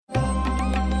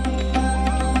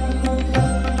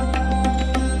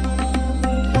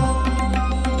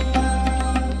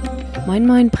Moin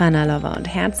Moin Prana Lover und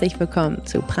herzlich willkommen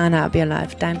zu Prana Up Your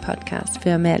Life, dein Podcast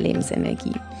für mehr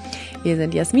Lebensenergie. Wir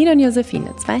sind Jasmin und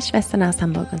Josephine, zwei Schwestern aus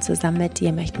Hamburg und zusammen mit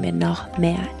dir möchten wir noch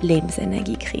mehr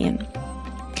Lebensenergie kreieren.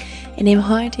 In dem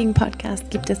heutigen Podcast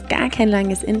gibt es gar kein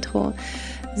langes Intro,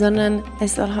 sondern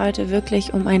es soll heute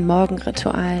wirklich um ein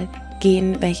Morgenritual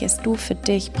gehen, welches du für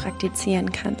dich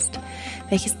praktizieren kannst,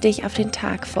 welches dich auf den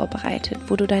Tag vorbereitet,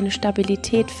 wo du deine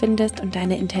Stabilität findest und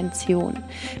deine Intention,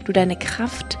 du deine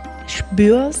Kraft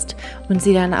spürst und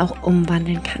sie dann auch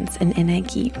umwandeln kannst in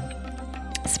Energie.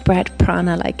 Spread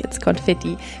Prana like it's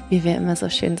confetti, wie wir immer so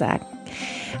schön sagen.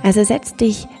 Also setz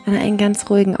dich an einen ganz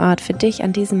ruhigen Ort für dich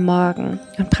an diesem Morgen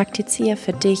und praktiziere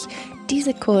für dich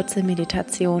diese kurze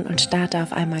Meditation und starte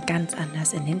auf einmal ganz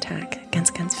anders in den Tag.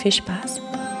 Ganz, ganz viel Spaß.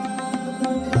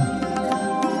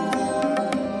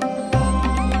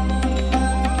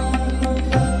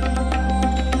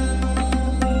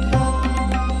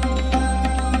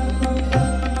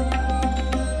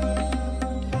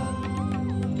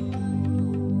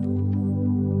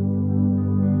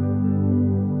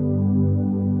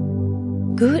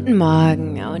 Guten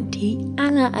Morgen und die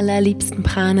allerliebsten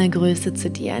Prana-Grüße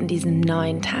zu dir an diesem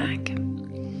neuen Tag.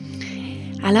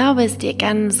 Erlaube es dir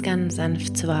ganz, ganz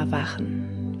sanft zu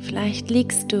erwachen. Vielleicht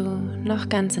liegst du noch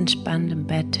ganz entspannt im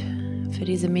Bett für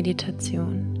diese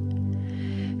Meditation.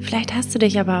 Vielleicht hast du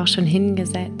dich aber auch schon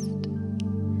hingesetzt.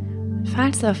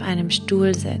 Falls du auf einem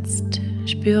Stuhl sitzt,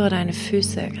 spüre deine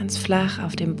Füße ganz flach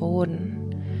auf dem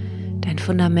Boden, dein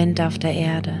Fundament auf der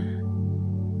Erde.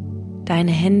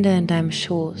 Deine Hände in deinem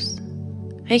Schoß.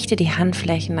 Richte die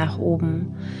Handflächen nach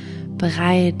oben,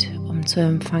 bereit, um zu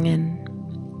empfangen.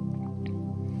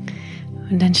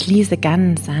 Und dann schließe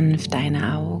ganz sanft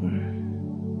deine Augen.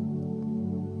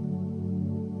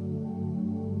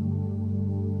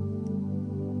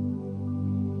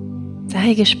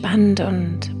 Sei gespannt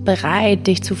und bereit,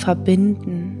 dich zu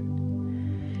verbinden,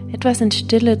 etwas in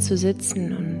Stille zu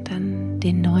sitzen und dann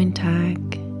den neuen Tag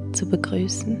zu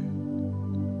begrüßen.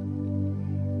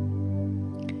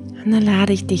 Und dann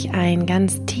lade ich dich ein,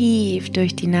 ganz tief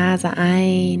durch die Nase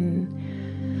ein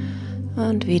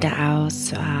und wieder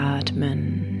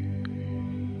auszuatmen.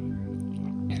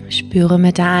 Spüre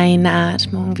mit der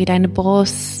Einatmung, wie deine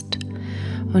Brust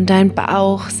und dein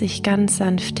Bauch sich ganz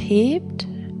sanft hebt.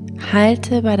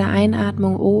 Halte bei der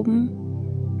Einatmung oben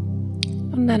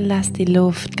und dann lass die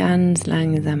Luft ganz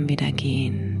langsam wieder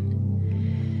gehen.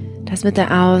 Dass mit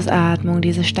der Ausatmung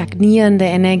diese stagnierende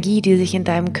Energie, die sich in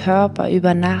deinem Körper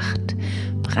über Nacht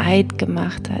breit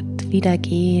gemacht hat, wieder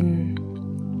gehen.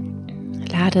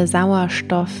 Lade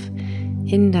Sauerstoff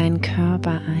in deinen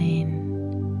Körper ein.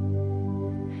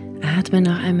 Atme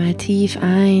noch einmal tief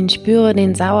ein, spüre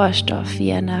den Sauerstoff, wie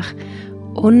er nach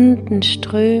unten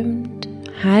strömt.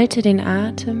 Halte den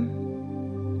Atem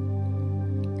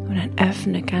und dann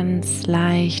öffne ganz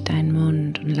leicht deinen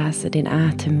Mund und lasse den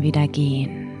Atem wieder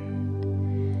gehen.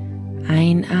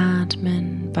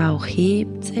 Einatmen, Bauch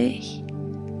hebt sich.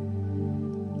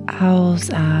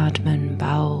 Ausatmen,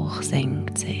 Bauch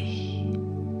senkt sich.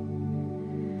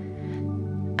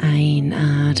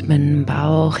 Einatmen,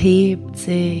 Bauch hebt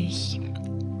sich.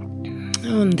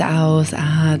 Und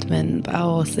ausatmen,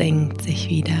 Bauch senkt sich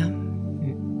wieder.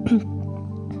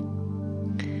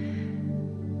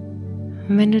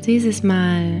 Und wenn du dieses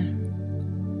Mal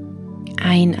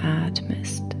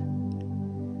einatmest,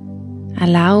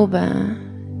 erlaube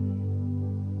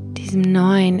diesem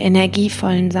neuen,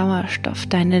 energievollen Sauerstoff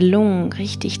deine Lungen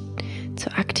richtig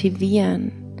zu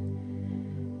aktivieren.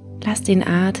 Lass den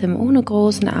Atem ohne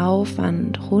großen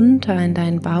Aufwand runter in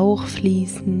deinen Bauch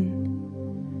fließen.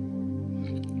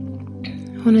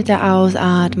 Und mit der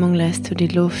Ausatmung lässt du die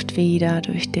Luft wieder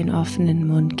durch den offenen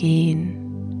Mund gehen.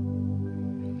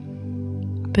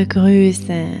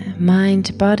 Begrüße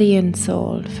Mind, Body and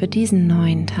Soul für diesen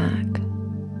neuen Tag.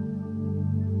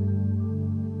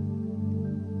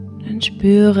 Dann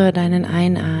spüre deinen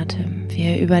Einatmen, wie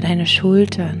er über deine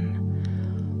Schultern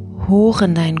hoch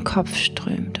in deinen Kopf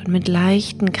strömt und mit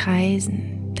leichten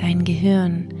Kreisen dein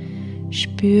Gehirn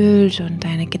spült und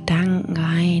deine Gedanken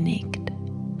reinigt.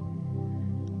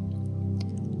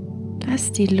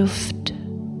 Lass die Luft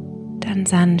dann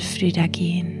sanft wieder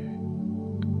gehen.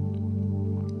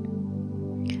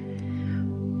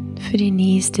 Für die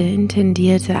nächste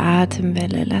intendierte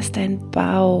Atemwelle lass deinen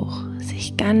Bauch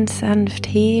sich ganz sanft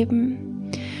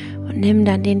heben und nimm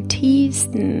dann den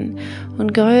tiefsten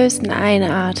und größten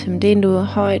Einatmen, den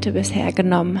du heute bisher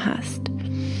genommen hast.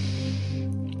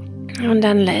 Und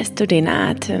dann lässt du den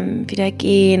Atem wieder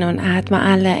gehen und atme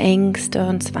alle Ängste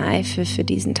und Zweifel für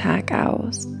diesen Tag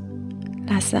aus.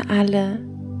 Lasse alle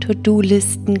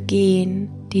To-Do-Listen gehen,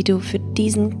 die du für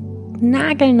diesen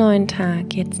nagelneuen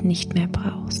Tag jetzt nicht mehr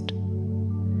brauchst.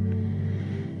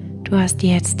 Du hast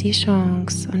jetzt die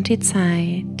Chance und die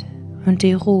Zeit und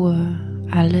die Ruhe,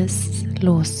 alles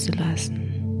loszulassen.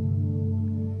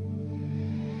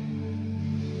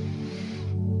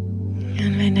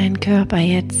 Und wenn dein Körper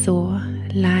jetzt so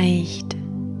leicht,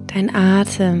 dein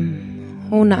Atem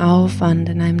ohne Aufwand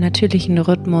in einem natürlichen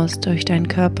Rhythmus durch deinen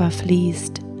Körper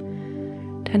fließt,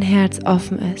 dein Herz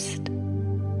offen ist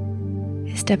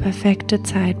der perfekte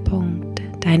Zeitpunkt,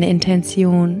 deine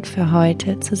Intention für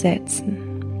heute zu setzen.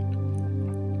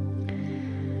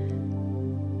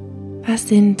 Was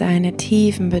sind deine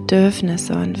tiefen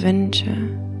Bedürfnisse und Wünsche?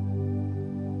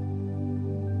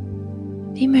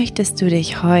 Wie möchtest du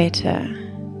dich heute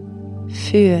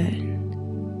fühlen?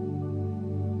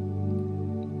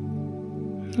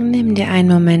 Nimm dir einen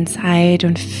Moment Zeit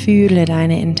und fühle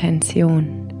deine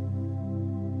Intention.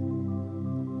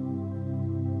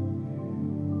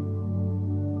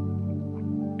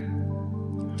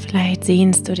 Vielleicht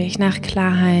sehnst du dich nach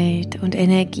Klarheit und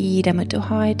Energie, damit du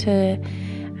heute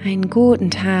einen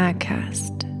guten Tag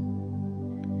hast.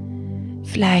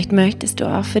 Vielleicht möchtest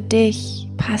du auch für dich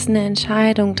passende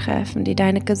Entscheidungen treffen, die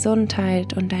deine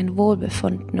Gesundheit und dein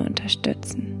Wohlbefinden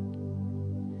unterstützen.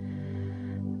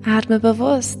 Atme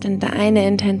bewusst in deine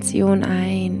Intention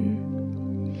ein.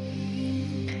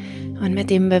 Und mit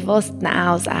dem bewussten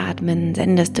Ausatmen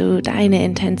sendest du deine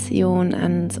Intention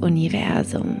ans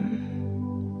Universum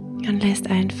und lässt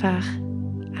einfach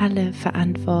alle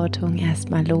Verantwortung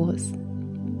erstmal los.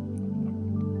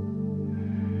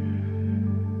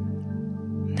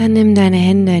 Dann nimm deine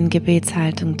Hände in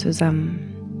Gebetshaltung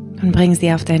zusammen und bring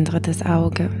sie auf dein drittes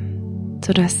Auge,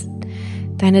 sodass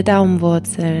deine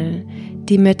Daumenwurzel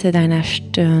die Mitte deiner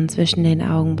Stirn zwischen den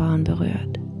Augenbrauen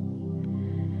berührt.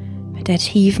 Mit der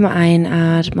tiefen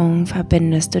Einatmung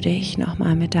verbindest du dich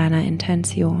nochmal mit deiner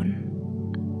Intention.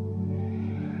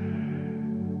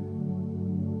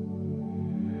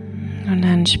 Und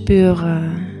dann spüre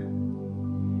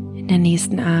in der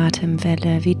nächsten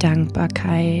Atemwelle, wie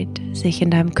Dankbarkeit sich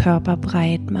in deinem Körper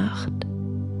breit macht.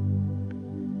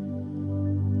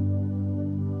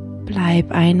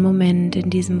 Bleib einen Moment in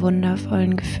diesem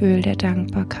wundervollen Gefühl der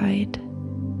Dankbarkeit.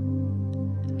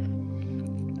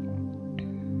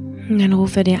 Und dann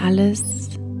rufe dir alles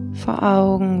vor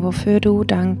Augen, wofür du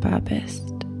dankbar bist.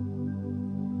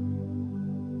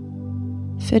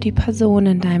 Für die Person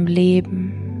in deinem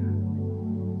Leben.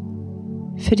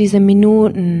 Für diese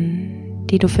Minuten,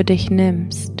 die du für dich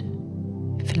nimmst.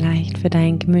 Vielleicht für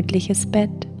dein gemütliches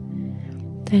Bett,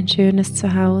 dein schönes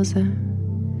Zuhause.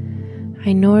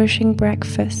 Ein nourishing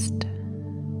breakfast,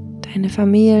 deine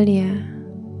Familie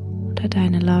oder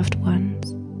deine loved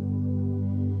ones.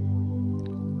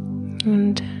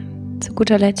 Und zu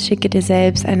guter Letzt schicke dir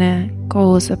selbst eine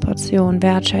große Portion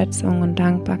Wertschätzung und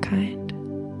Dankbarkeit.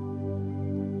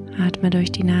 Atme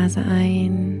durch die Nase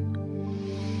ein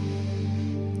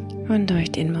und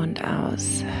durch den Mund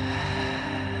aus.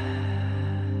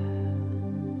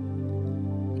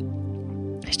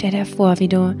 Stell dir vor, wie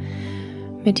du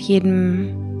mit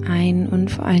jedem Ein-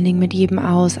 und vor allen Dingen mit jedem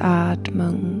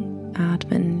Ausatmen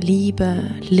Liebe,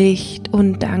 Licht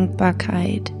und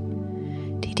Dankbarkeit,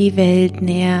 die die Welt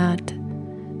nährt,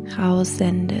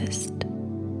 raussendest.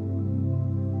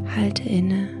 Halte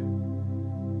inne.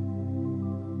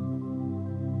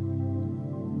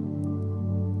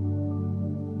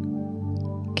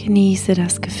 Genieße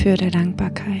das Gefühl der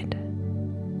Dankbarkeit.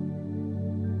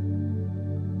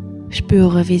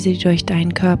 Spüre, wie sie durch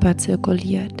deinen Körper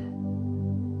zirkuliert.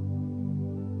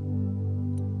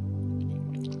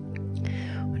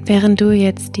 Und während du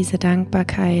jetzt diese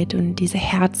Dankbarkeit und diese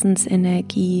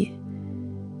Herzensenergie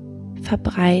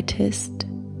verbreitest,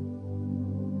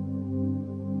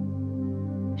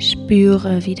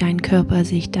 spüre, wie dein Körper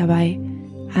sich dabei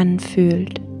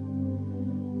anfühlt.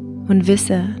 Und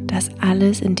wisse, dass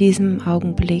alles in diesem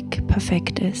Augenblick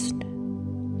perfekt ist.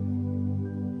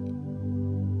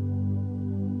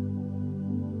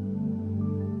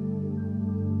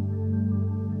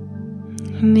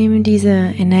 Nimm diese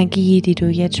Energie, die du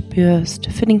jetzt spürst,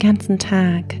 für den ganzen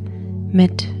Tag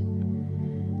mit.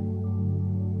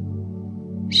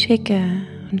 Schicke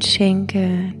und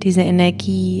schenke diese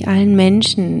Energie allen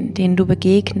Menschen, denen du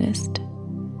begegnest.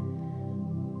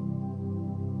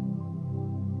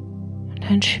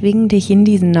 Dann schwing dich in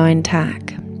diesen neuen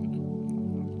Tag.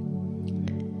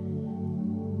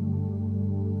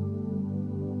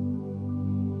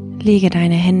 Lege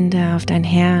deine Hände auf dein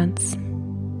Herz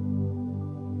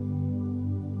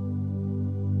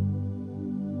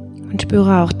und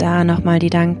spüre auch da nochmal die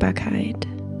Dankbarkeit.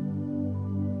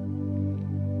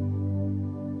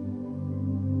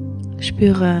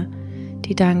 Spüre,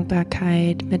 die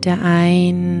Dankbarkeit mit der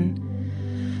Ein-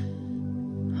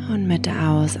 und mit der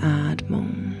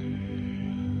Ausatmung.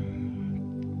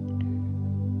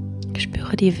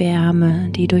 Spüre die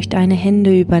Wärme, die durch deine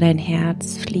Hände über dein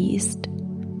Herz fließt.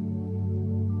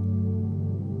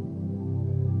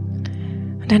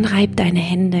 Und dann reib deine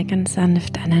Hände ganz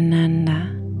sanft aneinander.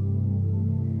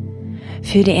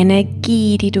 Fühl die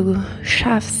Energie, die du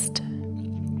schaffst.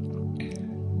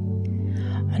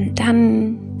 Und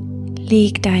dann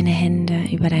leg deine Hände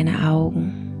über deine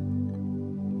Augen.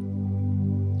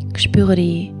 Spüre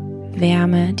die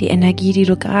Wärme, die Energie, die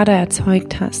du gerade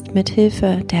erzeugt hast, mit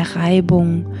Hilfe der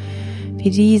Reibung, wie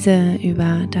diese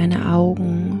über deine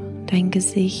Augen, dein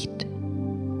Gesicht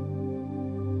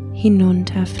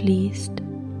hinunterfließt.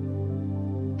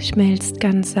 Schmelzt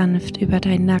ganz sanft über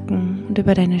deinen Nacken und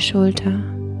über deine Schulter.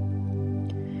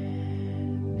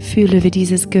 Fühle, wie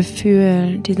dieses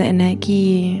Gefühl, diese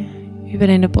Energie über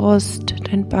deine Brust,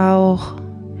 dein Bauch,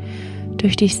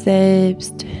 durch dich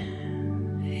selbst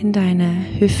in deine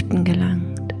Hüften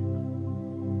gelangt.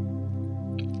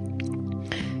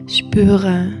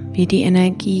 Spüre, wie die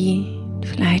Energie,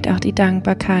 vielleicht auch die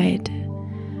Dankbarkeit,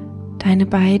 deine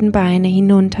beiden Beine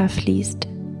hinunterfließt,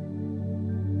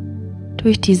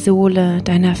 durch die Sohle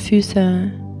deiner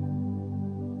Füße.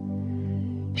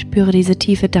 Spüre diese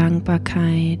tiefe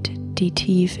Dankbarkeit, die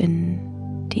tief in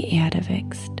die Erde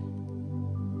wächst.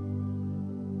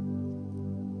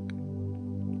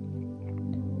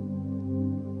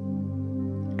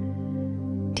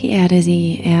 Die Erde,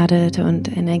 sie erdet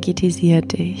und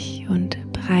energetisiert dich und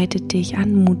bereitet dich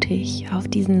anmutig auf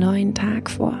diesen neuen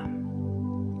Tag vor.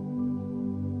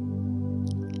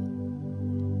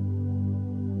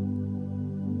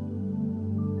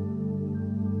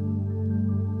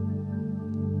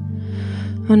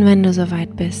 Und wenn du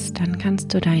soweit bist, dann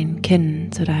kannst du dein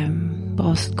Kinn zu deinem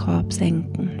Brustkorb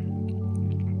senken.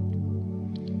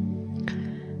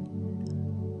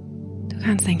 Du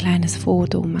kannst ein kleines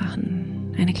Foto machen,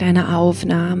 eine kleine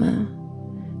Aufnahme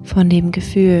von dem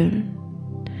Gefühl,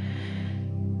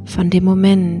 von dem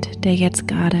Moment, der jetzt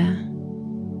gerade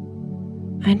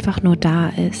einfach nur da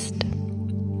ist.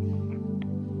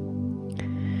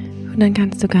 Und dann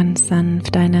kannst du ganz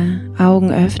sanft deine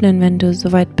Augen öffnen, wenn du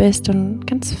soweit bist, und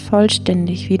ganz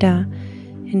vollständig wieder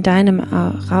in deinem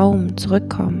Raum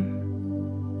zurückkommen.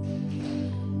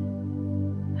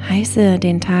 Heiße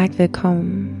den Tag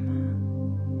willkommen.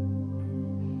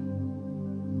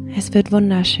 Es wird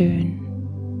wunderschön.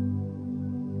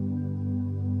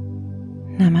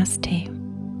 Namaste.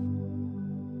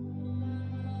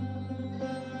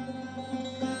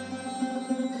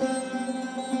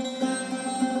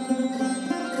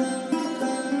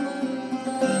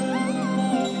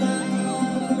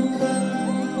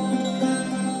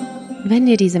 Wenn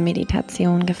dir diese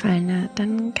Meditation gefallen hat,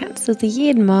 dann kannst du sie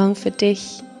jeden Morgen für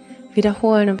dich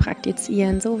wiederholen und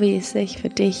praktizieren, so wie es sich für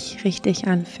dich richtig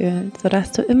anfühlt,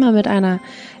 sodass du immer mit einer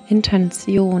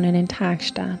Intention in den Tag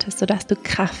startest, sodass du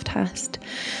Kraft hast,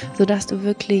 sodass du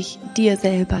wirklich dir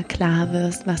selber klar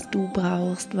wirst, was du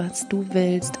brauchst, was du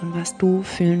willst und was du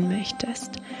fühlen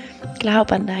möchtest.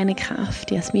 Glaub an deine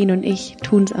Kraft. Jasmin und ich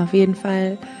tun es auf jeden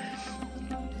Fall.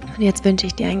 Und jetzt wünsche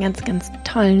ich dir einen ganz, ganz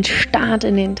tollen Start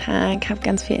in den Tag. Hab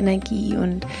ganz viel Energie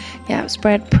und ja,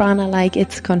 spread Prana like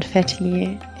it's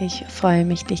Konfetti. Ich freue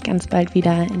mich, dich ganz bald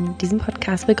wieder in diesem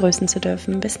Podcast begrüßen zu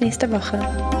dürfen. Bis nächste Woche.